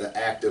being an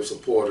active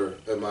supporter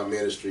in my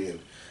ministry and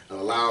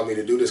allowing me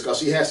to do this, because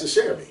she has to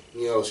share me.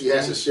 She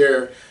has to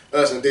share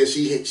us, and then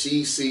she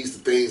sees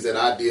the things that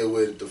I deal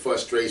with, the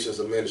frustrations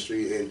of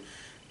ministry, and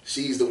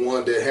she's the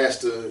one that has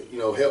to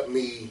help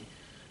me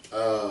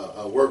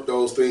work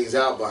those things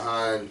out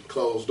behind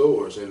closed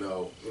doors.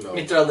 Let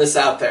me throw this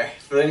out there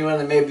for anyone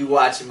that may be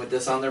watching with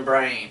this on their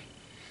brain.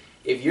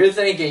 If you're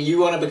thinking you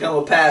want to become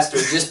a pastor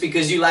just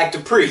because you like to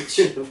preach,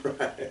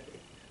 right.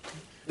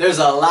 There's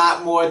a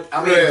lot more.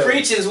 I mean,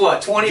 preaching is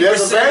what,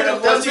 20%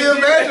 of what you do?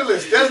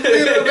 Evangelist. That's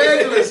being an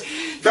evangelist.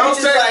 Don't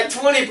take like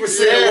 20%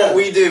 of what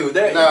we do. You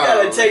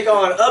got to take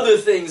on other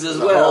things as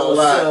well. A whole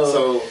lot.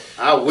 So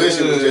I wish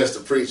it was just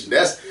the preaching.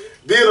 That's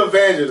being an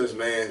evangelist,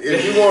 man.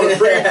 If you want to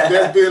preach,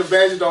 that's being an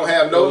evangelist. Don't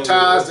have no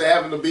ties to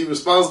having to be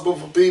responsible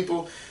for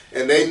people,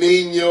 and they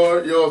need your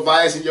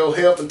advice and your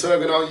help and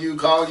tugging on you,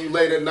 calling you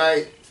late at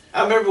night.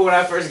 I remember when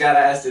I first got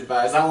asked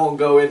advice. I won't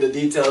go into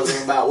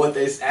details about what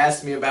they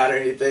asked me about or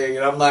anything,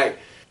 and I'm like,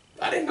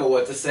 I didn't know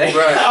what to say.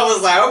 Right. I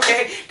was like,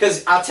 okay,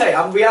 because I'll tell you,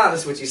 I'm going to be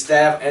honest with you,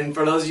 staff, and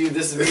for those of you,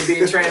 this is me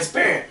being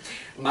transparent.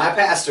 My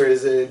pastor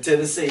is in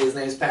Tennessee. His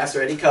name is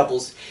Pastor Eddie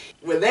Couples.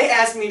 When they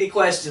ask me the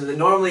question that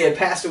normally a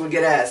pastor would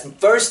get asked, the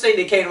first thing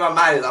that came to my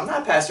mind is, I'm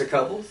not Pastor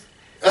Couples.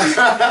 What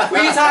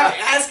are you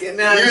talking? Asking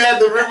now. You have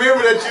to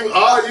remember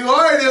that you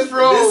are in this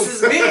role.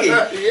 This is me.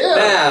 Yeah.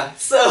 Now,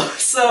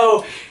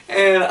 so,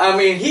 and I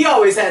mean, he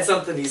always had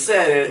something he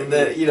said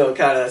that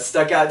kind of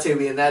stuck out to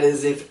me, and that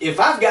is, if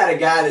I've got a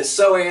guy that's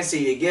so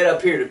antsy to get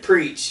up here to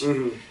preach,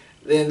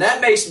 then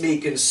that makes me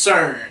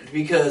concerned,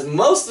 because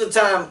most of the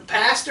time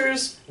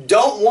pastors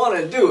don't want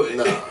to do it.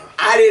 No.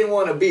 I didn't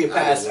want to be a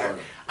pastor.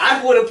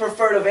 I would have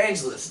preferred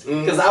evangelist,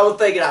 because I was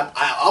thinking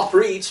I'll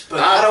preach, but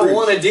I don't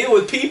want to deal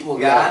with people,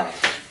 God.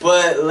 No.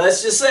 But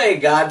let's just say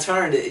God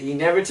turned it. You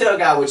never tell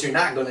God what you're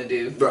not going to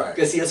do, right?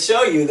 Because He'll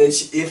show you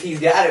that if He's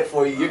got it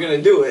for you, you're going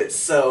to do it.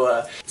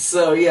 So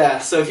yeah.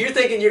 So if you're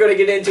thinking you're going to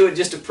get into it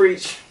just to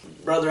preach,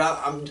 brother,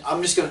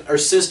 I'm just going to, or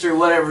sister,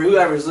 whatever,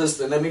 whoever's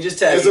listening, let me just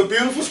tell you, it's a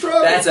beautiful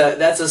struggle.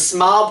 That's a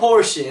small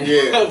portion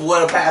of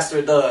what a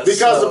pastor does.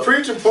 Because the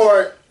preaching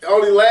part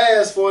only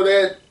lasts for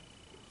that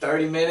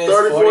 30 minutes,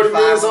 40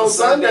 minutes on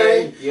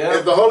Sunday. Yep.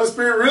 If the Holy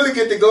Spirit really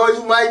get to go,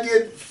 you might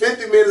get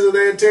 50 minutes of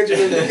their attention,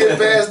 and you get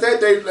past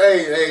that,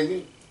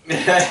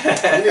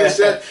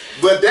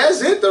 but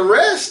that's it. The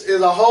rest is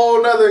a whole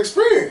nother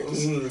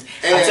experience. And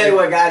I'll tell you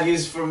what God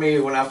used for me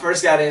when I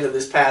first got into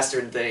this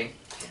pastoring thing.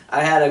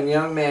 I had a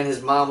young man,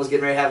 his mom was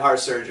getting ready to have heart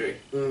surgery,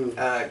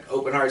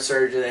 open heart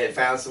surgery. They had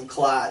found some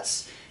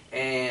clots,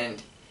 and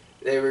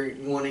they were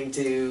wanting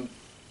to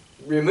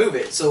remove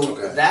it. So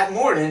that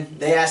morning,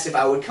 they asked if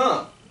I would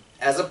come.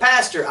 As a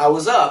pastor, I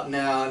was up.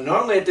 Now,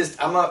 normally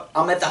I'm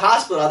at the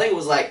hospital. I think it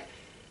was like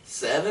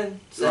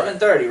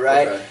 7:30,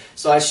 right? Okay.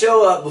 So I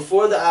show up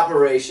before the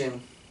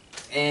operation,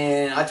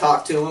 and I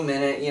talk to him a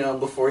minute,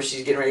 before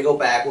she's getting ready to go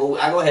back. Well,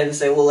 I go ahead and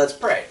say, well, let's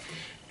pray.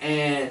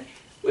 And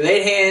we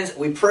laid hands,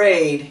 we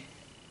prayed.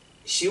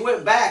 She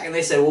went back, and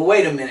they said, well,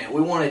 wait a minute.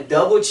 We want to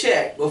double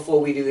check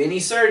before we do any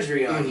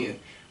surgery on you.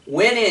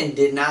 went in,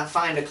 did not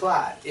find a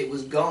clot. It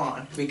was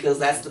gone because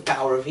that's the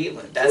power of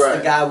healing. That's Right,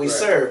 the God we right.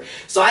 serve.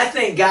 So I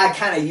think God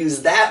kind of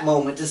used that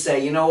moment to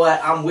say, you know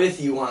what, I'm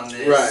with you on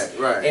this. Right,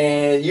 right.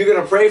 And you're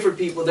going to pray for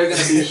people. They're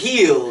going to be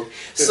healed.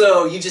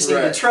 So you just need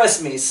to Right.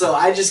 trust me. So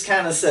I just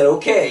kind of said,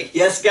 okay,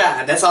 yes,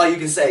 God. That's all you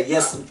can say.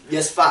 Yes,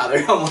 yes,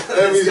 Father.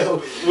 Let's go.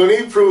 When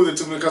he proved it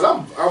to me, because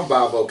I'm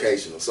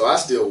bivocational, so I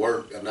still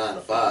work a 9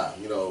 to 5.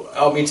 You know,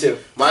 Oh, me too.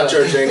 my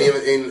So- church ain't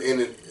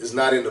even is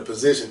not in the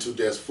position to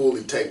just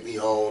fully take me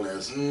on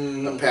as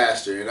a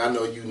pastor, and I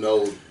know you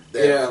know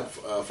that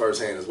Yeah.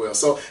 firsthand as well.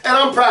 So, and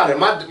I'm proud of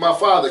it. My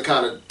father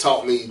kind of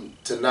taught me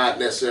to not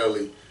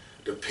necessarily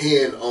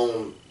depend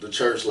on the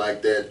church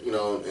like that. You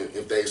know,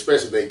 if they,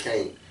 especially if they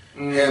can't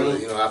handle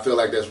it. You know, I feel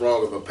like that's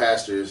wrong if a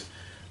pastor is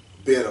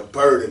being a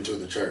burden to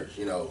the church.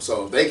 You know,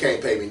 so if they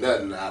can't pay me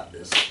nothing,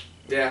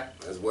 Yeah.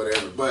 that's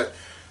whatever. But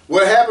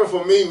what happened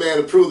for me, man,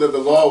 to prove that the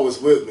Lord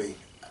was with me,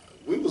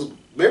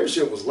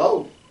 membership was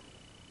low.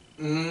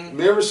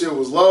 Membership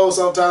was low.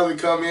 Sometimes we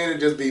come in and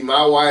just be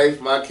my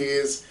wife, my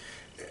kids,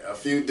 a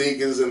few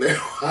deacons and their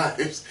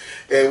wives,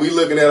 and we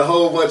looking at a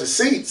whole bunch of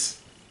seats.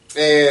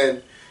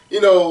 And you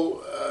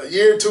know, a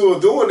year or two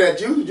of doing that,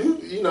 you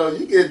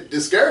get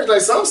discouraged. Like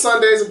some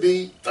Sundays would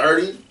be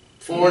 30,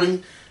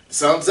 40.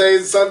 Some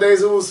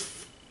Sundays it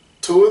was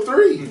 2 or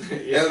 3.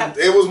 Yeah. And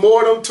it was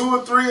more them 2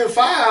 or 3 and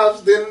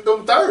 5s than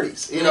them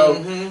 30s. You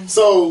know,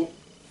 so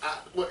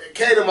it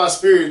came to my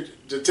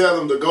spirit to tell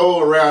them to go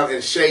around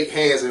and shake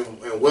hands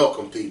and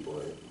welcome people.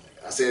 And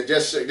I said,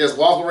 just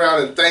walk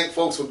around and thank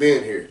folks for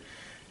being here.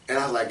 And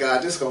I was like,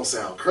 God, this is gonna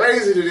sound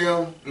crazy to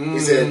them. He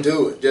said,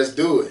 do it, just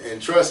do it,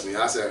 and trust me.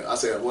 I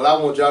said, well,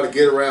 I want y'all to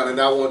get around, and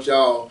I want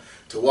y'all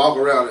to walk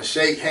around and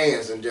shake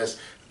hands and just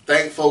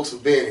thank folks for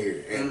being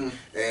here.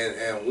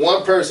 And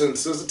one person,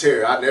 Sister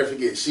Terry, I'll never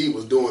forget, she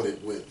was doing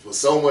it with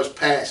so much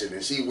passion,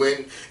 and she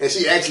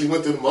actually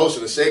went through the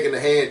motion of shaking the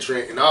hand,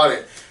 Trent, and all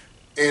that.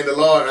 And the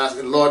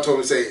Lord told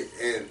me to say,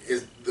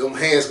 them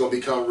hands gonna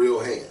become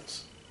real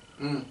hands.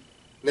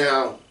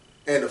 Now,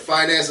 and the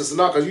finances and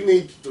all, because you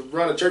need to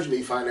run a church, you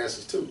need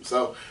finances too.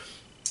 So,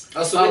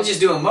 so we're just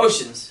doing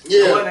motions.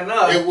 yeah, It wasn't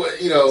enough.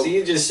 So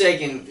you're just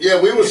shaking.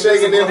 Yeah, we were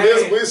shaking them.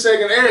 hand. We were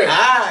shaking air.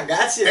 Ah,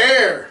 gotcha.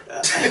 Air.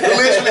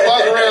 Literally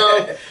walk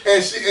around,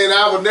 and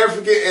I would never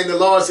forget. And the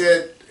Lord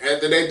said,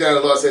 after they done,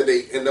 the Lord said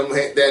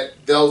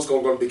those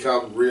going to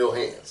become real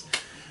hands.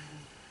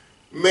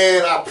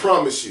 Man, I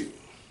promise you,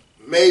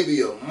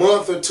 maybe a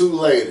month or 2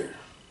 later,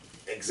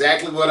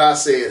 exactly what I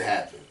said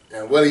happened.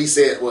 And what he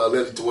said, well,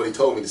 what he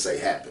told me to say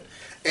happened.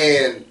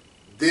 And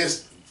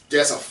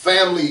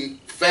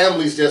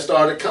families just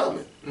started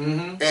coming.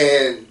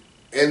 And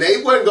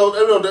they wouldn't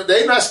go,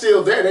 they're not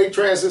still there. They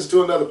transitioned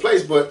to another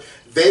place, but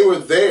they were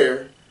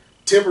there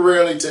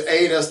temporarily to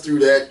aid us through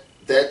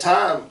that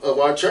time of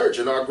our church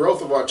and our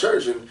growth of our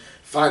church. And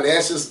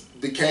finances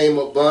became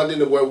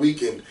abundant and where we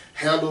can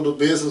handle the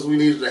business we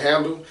needed to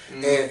handle.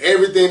 And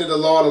everything that the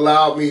Lord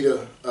allowed me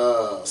to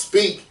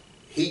speak,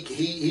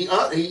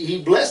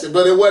 he blessed it,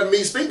 but it wasn't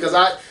me speaking,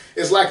 because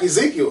it's like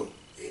Ezekiel.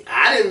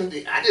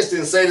 I just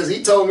didn't say this.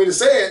 He told me to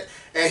say it,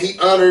 and he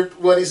honored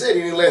what he said.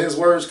 He didn't let his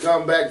words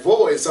come back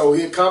void. So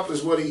he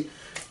accomplished what he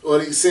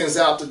sends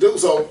out to do.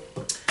 So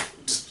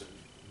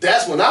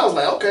that's when I was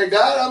like, okay,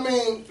 God. I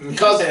mean,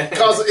 because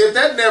if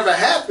that never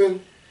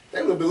happened,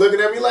 they would have been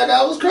looking at me like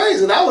I was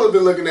crazy, and I would have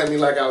been looking at me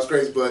like I was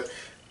crazy. But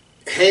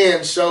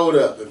hands showed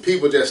up, and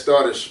people just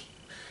started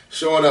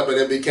showing up, and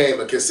it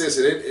became a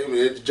consistent.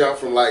 It jumped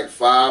from like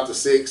 5 to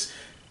 6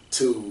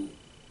 to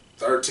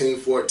 13,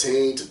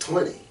 14 to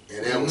 20,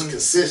 and that was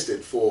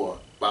consistent for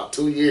about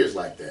 2 years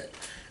like that.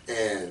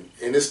 And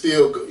it's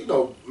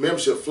still,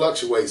 membership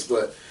fluctuates,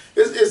 but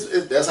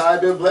it's that's how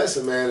I've been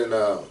blessing, man. And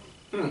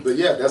but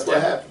yeah, that's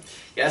what happened.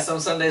 Yeah, some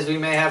Sundays we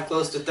may have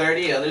close to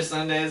 30. Other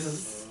Sundays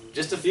is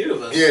just a few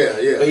of us.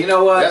 Yeah. But you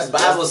know what? The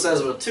Bible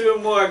says, "Well, 2 or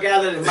more are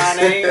gathered in my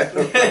name."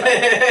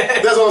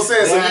 That's what I'm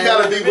saying. So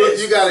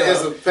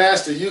as a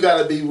pastor, you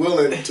gotta be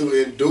willing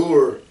to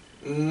endure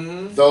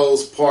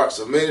those parts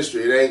of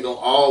ministry. It ain't gonna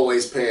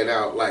always pan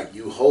out like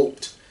you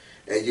hoped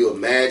and you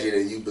imagine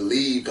and you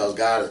believe, because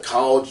God has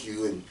called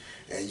you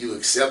and you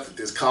accepted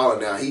this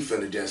calling. Now He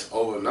finna just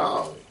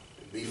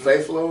be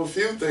faithful over a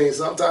few things.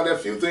 Sometimes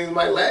that few things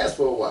might last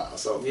for a while.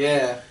 So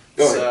yeah.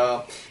 Go ahead.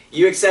 So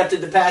you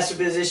accepted the pastor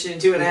position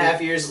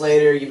 2.5 years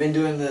later. You've been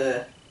doing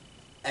the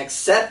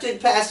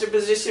accepted pastor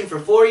position for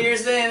 4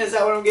 years then? Is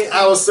that what I'm getting?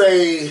 I would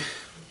say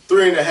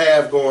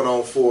 3.5 going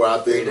on 4. I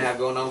think 3.5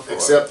 going on 4.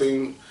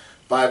 Accepting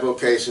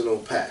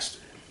bivocational pastor.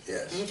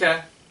 Yes.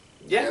 Okay.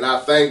 Yeah. And I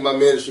thank my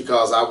ministry,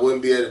 because I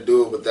wouldn't be able to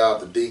do it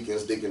without the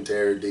deacons, Deacon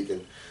Terry,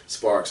 Deacon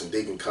Sparks, and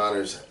Deacon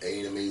Connors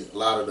aiding me. A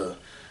lot of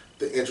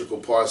the integral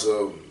parts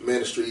of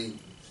ministry,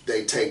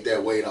 they take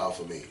that weight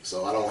off of me,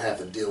 so I don't have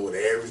to deal with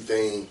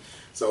everything.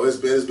 So it's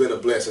been a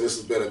blessing. This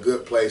has been a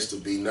good place to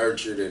be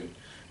nurtured, and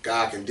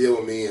God can deal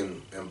with me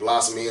and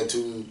blossom me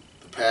into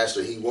the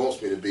pastor He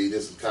wants me to be.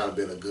 This has kind of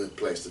been a good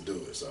place to do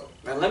it. So,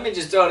 and let me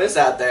just throw this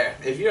out there: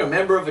 if you're a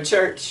member of a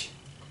church,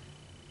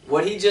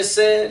 what he just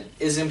said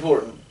is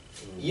important.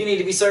 you need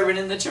to be serving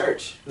in the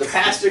church. The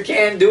pastor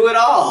can't do it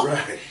all.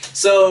 Right.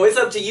 So it's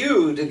up to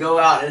you to go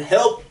out and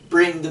help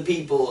bring the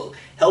people,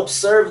 help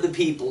serve the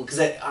people. Because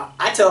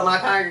I tell my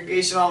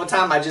congregation all the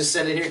time, I just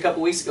said it here a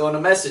couple weeks ago in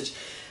a message,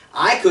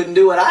 I couldn't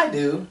do what I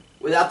do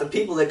without the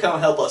people that come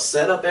help us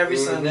set up every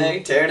Sunday,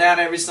 tear down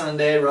every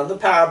Sunday, run the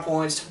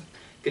PowerPoints,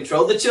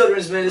 control the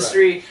children's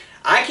ministry. Right.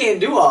 I can't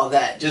do all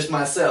that just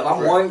myself.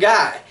 I'm one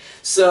guy.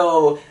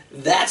 So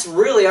that's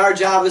really our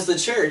job as the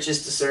church,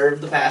 is to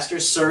serve the pastor,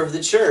 serve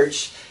the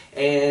church,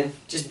 and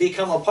just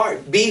become a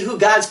part. Be who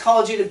God's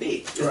called you to be.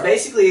 Because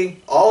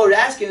basically, all we're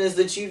asking is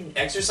that you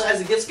exercise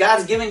the gifts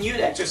God's given you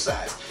to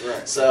exercise.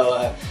 Right.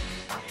 So,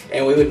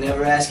 and we would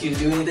never ask you to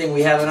do anything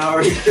we haven't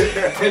already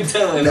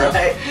done,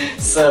 right?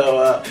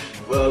 So,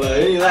 well,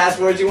 any last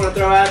words you want to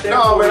throw out there?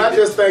 No, man, I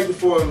just thank you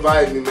for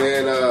inviting me,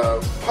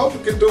 man. Hope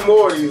we can do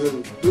more of these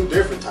and do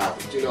different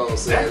topics, you know what I'm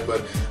saying? Yeah.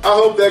 But I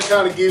hope that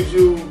kind of gives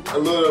you a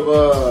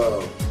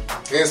little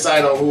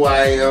insight on who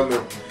I am.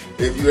 And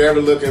if you're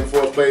ever looking for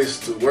a place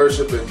to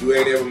worship and you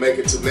ain't ever make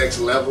it to next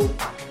level,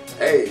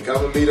 hey,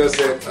 come and meet us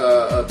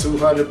at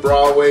 200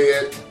 Broadway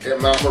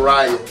at Mount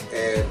Moriah.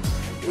 And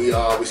we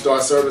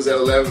start service at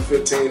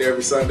 11:15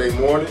 every Sunday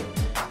morning.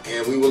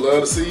 And we would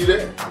love to see you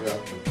there. Yeah.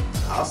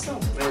 Awesome.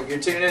 If you're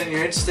tuning in and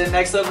you're interested in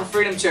Next Level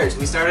Freedom Church,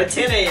 we start at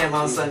 10 a.m.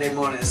 on Sunday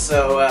mornings.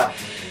 So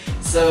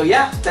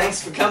yeah,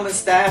 thanks for coming,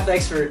 staff.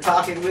 Thanks for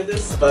talking with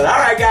us. But all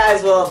right,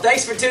 guys. Well,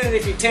 thanks for tuning in.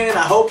 If you're tuning,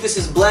 I hope this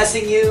is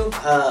blessing you.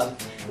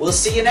 We'll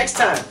see you next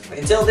time.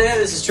 Until then,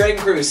 this is Trey and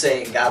Cruz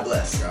saying God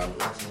bless. God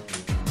bless.